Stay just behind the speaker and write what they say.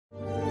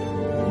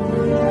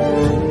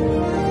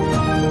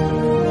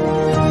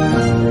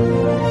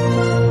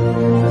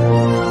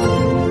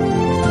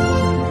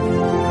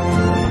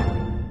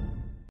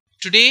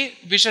Today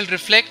we shall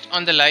reflect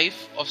on the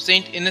life of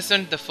Saint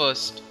Innocent I.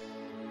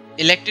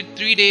 Elected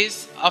 3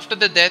 days after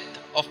the death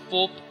of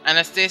Pope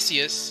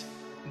Anastasius,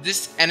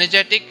 this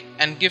energetic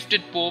and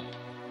gifted Pope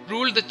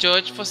ruled the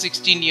Church for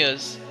 16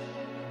 years.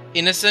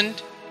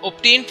 Innocent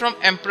obtained from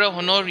Emperor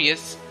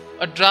Honorius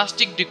a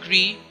drastic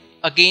decree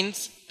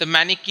against the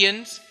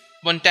Manichaeans,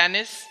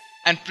 Montanus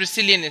and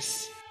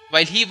Priscillianists,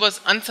 while he was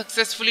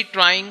unsuccessfully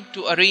trying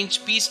to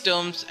arrange peace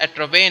terms at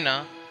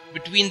Ravenna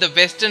between the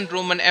Western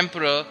Roman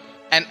Emperor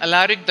and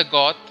Alaric the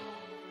Goth.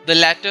 The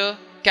latter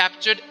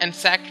captured and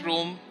sacked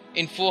Rome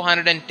in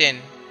 410.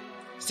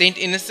 Saint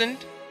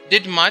Innocent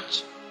did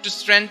much to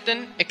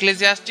strengthen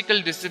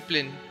ecclesiastical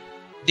discipline,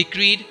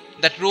 decreed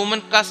that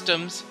Roman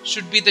customs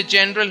should be the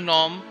general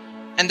norm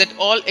and that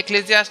all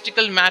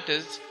ecclesiastical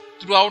matters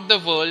throughout the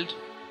world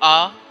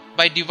are,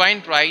 by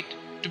divine right,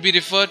 to be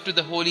referred to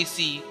the Holy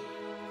See.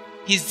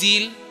 His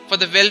zeal for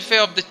the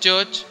welfare of the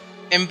Church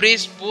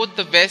embraced both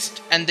the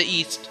West and the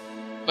East,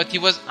 but he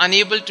was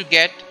unable to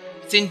get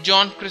St.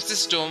 John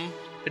Chrysostom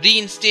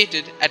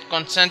reinstated at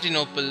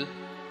Constantinople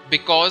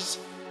because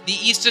the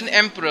Eastern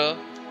Emperor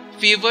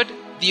favoured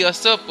the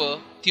usurper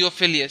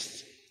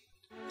Theophilus.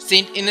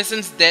 Saint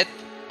Innocent's death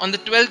on the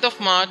 12th of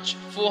March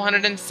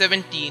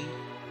 417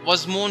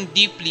 was mourned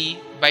deeply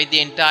by the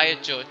entire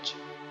Church.